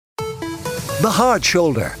The Hard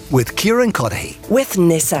Shoulder with Kieran Cuddihy with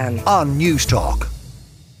Nissan on News Talk.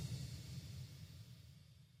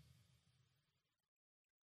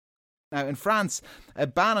 Now, in France, a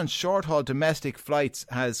ban on short-haul domestic flights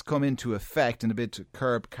has come into effect in a bid to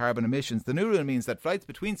curb carbon emissions. The new rule means that flights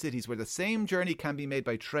between cities where the same journey can be made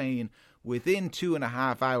by train within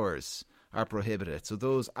 2.5 hours are prohibited. So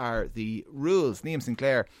those are the rules. Liam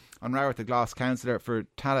Sinclair, Rabharta Glas Councillor for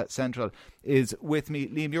Tallaght Central, is with me.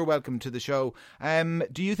 Liam, you're welcome to the show.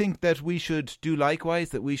 Do you think that we should do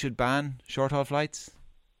likewise, that we should ban short-haul flights?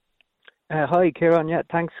 Hi, Kieran. Yeah,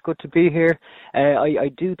 thanks. Good to be here. I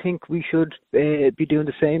do think we should be doing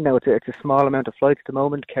the same now. It's a small amount of flights at the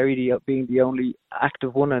moment, Kerry being the only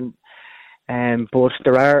active one, but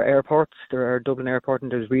there are airports. There are Dublin Airport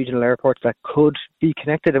and there's regional airports that could be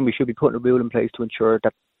connected, and we should be putting a rule in place to ensure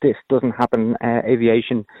that this doesn't happen.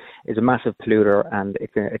 Aviation is a massive polluter, and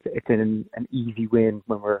it's an easy win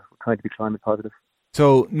when we're trying to be climate positive.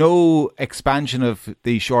 So no expansion of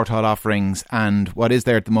the short-haul offerings, and what is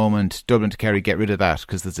there at the moment, Dublin to Kerry, get rid of that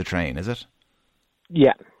because there's a train, is it?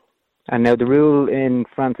 Yeah. And now the rule in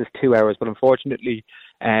France is 2 hours, but unfortunately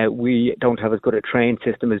we don't have as good a train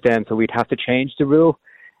system as them, so we'd have to change the rule.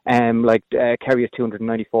 Kerry is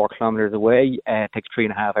 294 kilometres away, it takes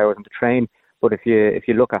 3.5 hours on the train. But if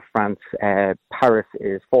you look at France, Paris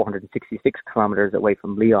is 466 kilometres away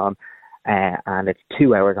from Lyon, and it's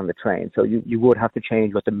 2 hours on the train. So you would have to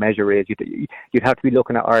change what the measure is. You'd have to be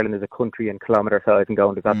looking at Ireland as a country in kilometre size and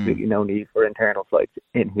going, there's absolutely no need for internal flights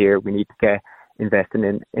in here. We need to get investing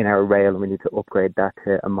in our rail, and we need to upgrade that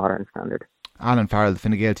to a modern standard. Alan Farrell,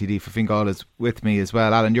 the Gael TD for Fingal, is with me as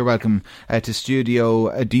well. Alan, you're welcome to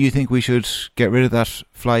studio. Do you think we should get rid of that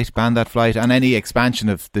flight, ban that flight, and any expansion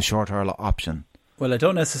of the short-haul option? Well, I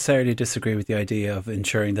don't necessarily disagree with the idea of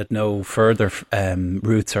ensuring that no further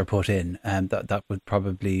routes are put in. That would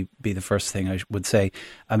probably be the first thing I would say.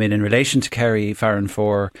 I mean, in relation to Kerry, Farrell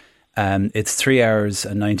 4, it's 3 hours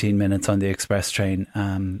and 19 minutes on the express train,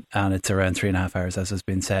 and it's around 3.5 hours, as has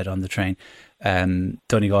been said, on the train.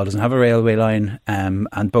 Donegal doesn't have a railway line,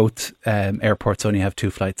 and both airports only have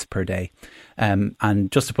 2 flights per day.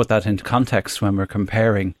 And just to put that into context, when we're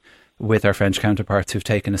comparing with our French counterparts who've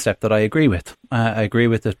taken a step that I agree with. I agree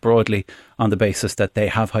with it broadly on the basis that they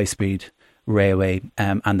have high-speed railway,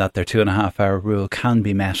 and that their 2.5 hour rule can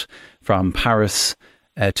be met from Paris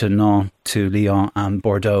to Nantes to Lyon and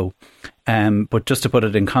Bordeaux. But just to put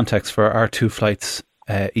it in context, for our 2 flights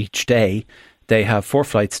each day, they have 4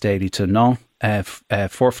 flights daily to Nantes,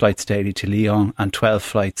 4 flights daily to Lyon, and 12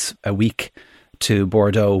 flights a week to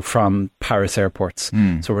Bordeaux from Paris airports.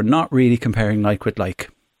 So we're not really comparing like with like.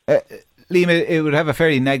 Liam, it would have a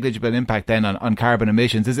fairly negligible impact then on carbon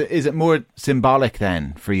emissions. Is it more symbolic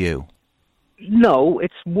then for you? No,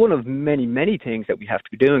 it's one of many, many things that we have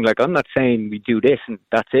to be doing. Like, I'm not saying we do this and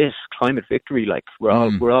that's it, climate victory, like we're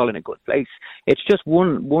all in a good place. It's just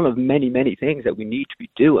one of many, many things that we need to be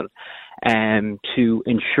doing to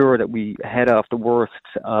ensure that we head off the worst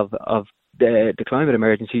of the climate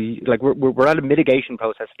emergency. Like we're at a mitigation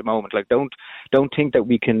process at the moment. Like don't think that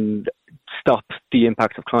we can stop the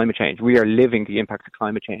impacts of climate change. We are living the impacts of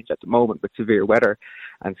climate change at the moment with severe weather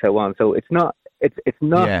and so on. So it's not.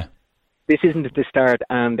 Yeah. This isn't the start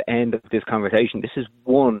and end of this conversation. This is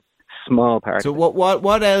one small part. So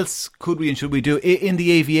what else could we and should we do in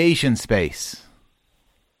the aviation space?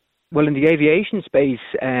 Well, in the aviation space,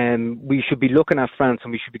 we should be looking at France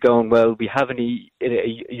and we should be going, well, we have a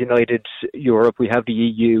united Europe, we have the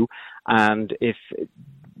EU, and if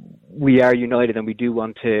we are united and we do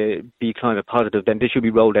want to be climate positive, then this should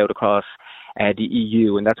be rolled out across the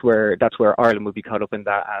EU, and that's where Ireland would be caught up in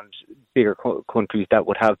that, and bigger countries that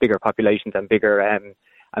would have bigger populations and bigger and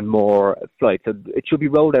more flights. So it should be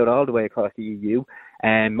rolled out all the way across the EU.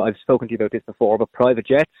 I've spoken to you about this before, but private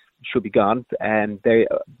jets should be gone. They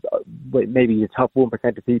maybe the top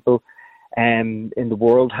 1% of people in the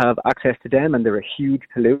world have access to them, and they're a huge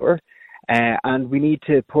polluter. And we need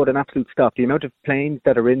to put an absolute stop. The amount of planes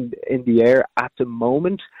that are in the air at the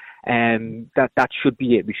moment, that should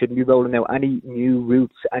be it. We shouldn't be rolling out any new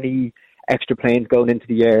routes, any extra planes going into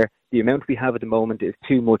the air. The amount we have at the moment is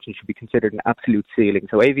too much and should be considered an absolute ceiling.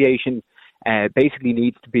 So aviation basically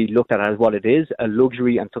needs to be looked at as what it is, a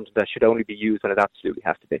luxury, and something that should only be used when it absolutely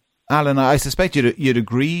has to be. Alan, I suspect you'd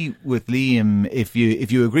agree with Liam if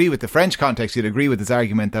you agree with the French context. You'd agree with his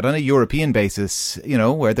argument that on a European basis,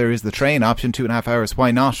 where there is the train option, 2.5 hours,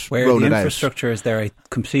 why not where roll it out? Where the infrastructure is there, I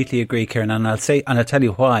completely agree, Kieran, and I'll tell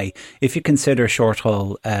you why. If you consider short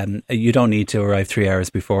haul, you don't need to arrive 3 hours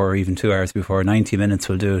before or even 2 hours before. 90 minutes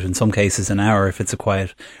will do it. In some cases, an hour if it's a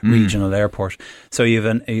quiet regional airport. So you've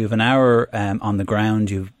an hour on the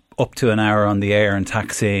ground. You've up to an hour on the air and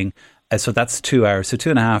taxiing. So that's 2 hours. So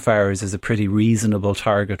 2.5 hours is a pretty reasonable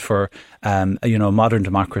target for, modern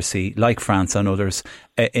democracy like France and others.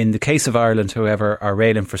 In the case of Ireland, however, our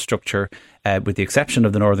rail infrastructure, with the exception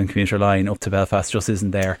of the Northern Commuter Line up to Belfast, just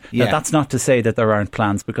isn't there. Yeah. Now, that's not to say that there aren't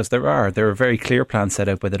plans, because there are. There are very clear plans set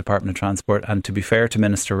out by the Department of Transport. And to be fair to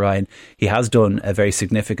Minister Ryan, he has done a very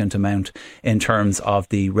significant amount in terms of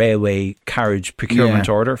the railway carriage procurement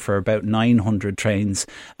order for about 900 trains.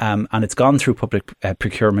 And it's gone through public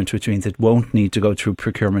procurement, which means it won't need to go through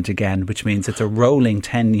procurement again, which means it's a rolling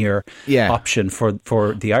 10-year option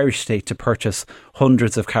for the Irish state to purchase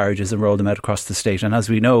hundreds of carriages and roll them out across the state. And as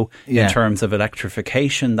we know, in terms of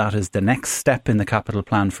electrification, that is the next step in the capital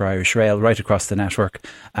plan for Irish Rail right across the network.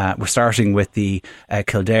 We're starting with the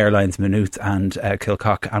Kildare lines, Maynooth and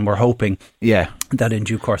Kilcock, and we're hoping that in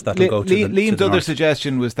due course that will go to Liam's other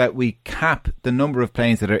suggestion was that we cap the number of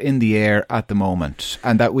planes that are in the air at the moment,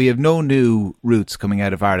 and that we have no new routes coming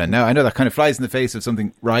out of Ireland. Now, I know that kind of flies in the face of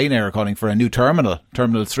something Ryanair are calling for, a new Terminal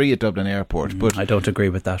 3 at Dublin Airport. But I don't agree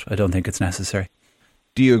with that. I don't think it's necessary.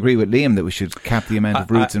 Do you agree with Liam that we should cap the amount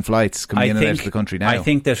of routes and flights coming in and out of the country now? I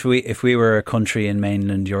think that if we were a country in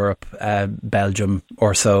mainland Europe, Belgium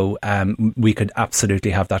or so, we could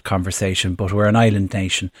absolutely have that conversation. But we're an island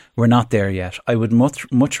nation. We're not there yet. I would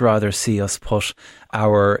much rather see us put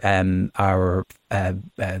our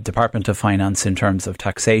Department of Finance in terms of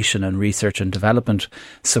taxation and research and development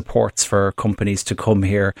supports for companies to come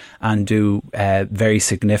here and do very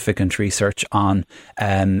significant research on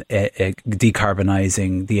decarbonising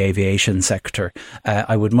the aviation sector.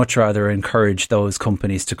 I would much rather encourage those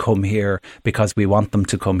companies to come here because we want them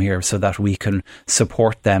to come here, so that we can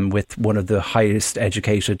support them with one of the highest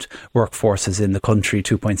educated workforces in the country,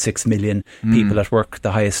 2.6 million people at work,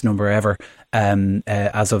 the highest number ever. From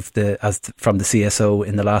the CSO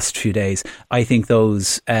in the last few days. I think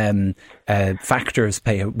those factors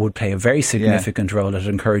would play a very significant role at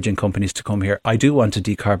encouraging companies to come here. I do want to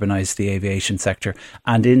decarbonise the aviation sector,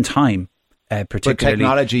 and in time, particularly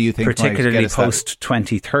technology, you think, particularly post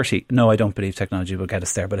 2030. No, I don't believe technology will get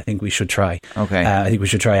us there, but I think we should try. Okay. I think we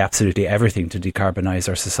should try absolutely everything to decarbonise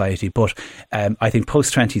our society. But I think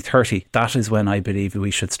post 2030, that is when I believe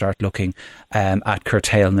we should start looking at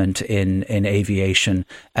curtailment in aviation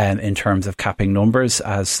in terms of capping numbers,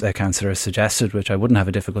 as the Councillor has suggested, which I wouldn't have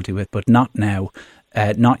a difficulty with, but not now,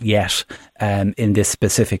 not yet in this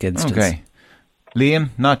specific instance. Okay. Liam,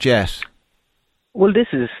 not yet. Well, this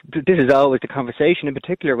is always the conversation, in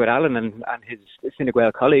particular with Alan and his Fine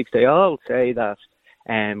Gael colleagues. They all say that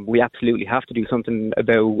we absolutely have to do something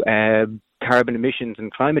about carbon emissions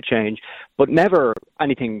and climate change, but never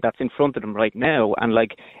anything that's in front of them right now. And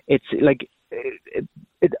it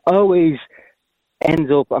always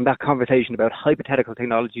ends up on that conversation about hypothetical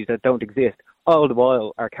technologies that don't exist. All the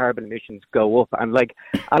while, our carbon emissions go up. And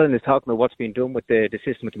Alan is talking about what's being done with the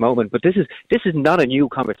system at the moment, but this is not a new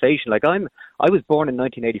conversation. I was born in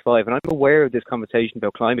 1985, and I'm aware of this conversation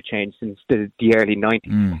about climate change since the early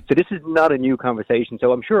 90s. So this is not a new conversation.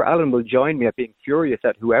 So I'm sure Alan will join me at being furious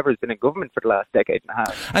at whoever's been in government for the last decade and a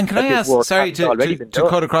half. And can I ask, sorry to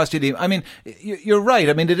cut across you, Liam, I mean, you're right.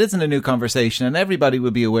 I mean, it isn't a new conversation, and everybody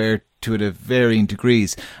will be aware to it at varying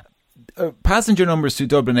degrees. Passenger numbers to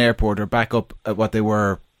Dublin Airport are back up at what they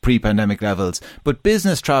were pre-pandemic levels, but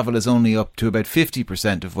business travel is only up to about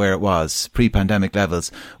 50% of where it was pre-pandemic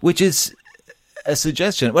levels, which is a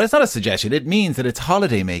suggestion. Well, it's not a suggestion. It means that it's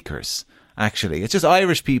holiday makers, actually. It's just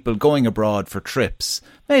Irish people going abroad for trips.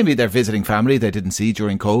 Maybe they're visiting family they didn't see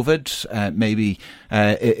during COVID. Maybe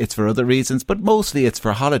it's for other reasons, but mostly it's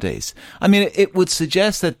for holidays. I mean, it would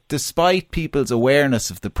suggest that despite people's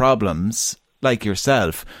awareness of the problems, like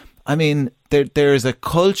yourself, I mean, there's a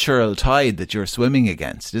cultural tide that you're swimming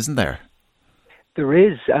against, isn't there? There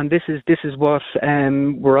is, and this is what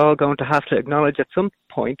we're all going to have to acknowledge at some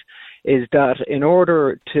point, is that in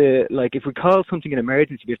order to, if we call something an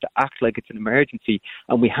emergency, we have to act like it's an emergency,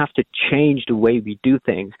 and we have to change the way we do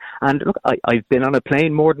things. And look, I've been on a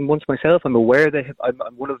plane more than once myself. I'm aware that I'm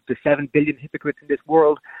one of the 7 billion hypocrites in this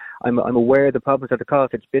world. I'm aware of the problems at the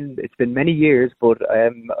cost. It's been many years, but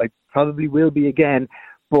I probably will be again.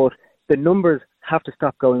 But the numbers have to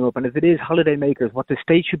stop going up. And if it is holiday makers, what the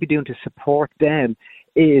state should be doing to support them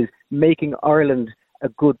is making Ireland a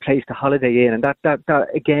good place to holiday in. And that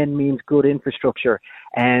again means good infrastructure.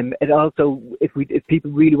 It also, if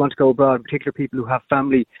people really want to go abroad, in particular people who have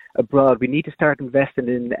family abroad, we need to start investing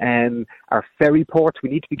in our ferry ports. We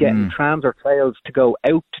need to be getting trams or trails to go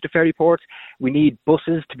out to the ferry ports. We need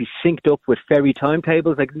buses to be synced up with ferry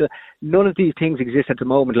timetables. Like none of these things exist at the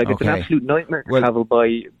moment. Like it's an absolute nightmare to travel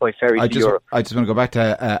by ferry to Europe. I just want to go back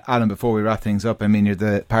to Alan before we wrap things up. I mean, you're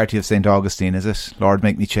the party of St. Augustine, is it? Lord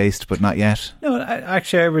make me chaste, but not yet. No,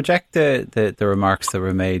 actually, I reject the remarks that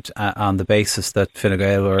were made on the basis that Fine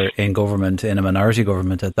Gael were in government, in a minority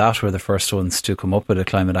government at that, were the first ones to come up with a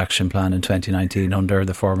climate action plan in 2019 under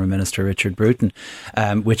the former Minister Richard Bruton,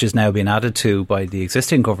 which is now being added to by the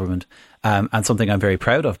existing government, and something I'm very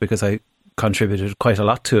proud of because I contributed quite a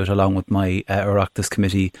lot to it along with my Oireachtas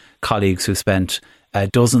committee colleagues who spent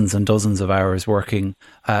dozens and dozens of hours working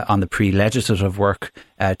on the pre-legislative work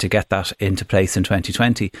to get that into place in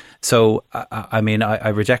 2020. So, I mean, I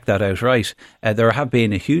reject that outright. There have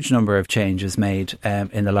been a huge number of changes made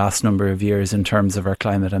in the last number of years in terms of our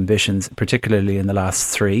climate ambitions, particularly in the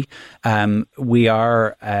last 3. We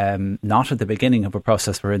are not at the beginning of a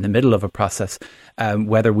process, we're in the middle of a process.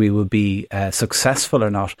 Whether we will be successful or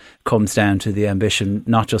not comes down to the ambition,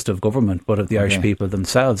 not just of government, but of the Irish people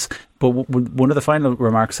themselves. But one of the final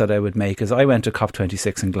remarks that I would make is I went to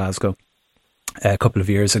COP26 in Glasgow a couple of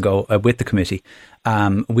years ago with the committee.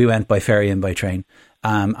 We went by ferry and by train.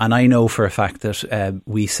 And I know for a fact that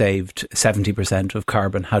we saved 70% of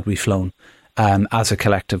carbon had we flown. As a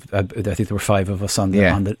collective, I think there were 5 of us on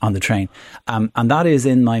the train, and that is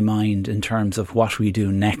in my mind in terms of what we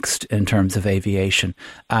do next in terms of aviation.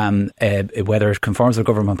 Whether it conforms with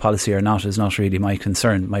government policy or not is not really my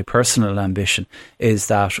concern. My personal ambition is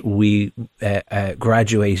that we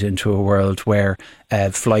graduate into a world where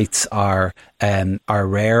flights are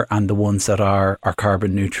rare, and the ones that are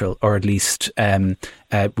carbon neutral, or at least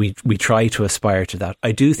we try to aspire to that.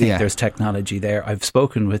 I do think there's technology there. I've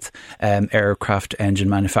spoken with aircraft engine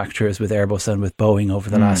manufacturers, with Airbus and with Boeing over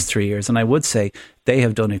the last 3 years, and I would say they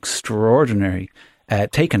have done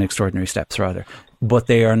taken extraordinary steps rather. But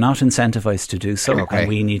they are not incentivised to do so, and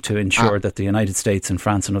we need to ensure that the United States and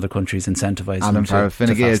France and other countries incentivise them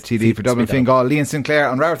to. Gael TD for Dublin, Fingal, Liam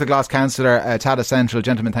Sinclair and Rabharta Glas Councillor, Tallaght Central.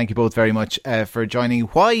 Gentlemen, thank you both very much for joining.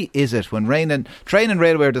 Why is it when train and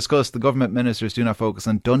railway are discussed, the government ministers do not focus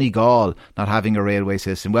on Donegal not having a railway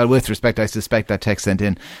system? Well, with respect, I suspect that text sent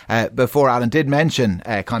in before Alan did mention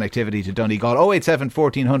connectivity to Donegal. 087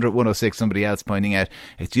 1400 106. Somebody else pointing out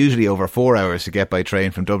it's usually over 4 hours to get by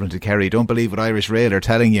train from Dublin to Kerry. Don't believe what Irish Rail are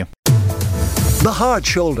telling you. The Hard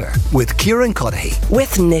Shoulder with Kieran Cuddihy.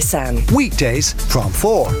 With Nissan. Weekdays from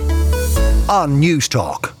 4 on News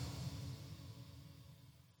Talk.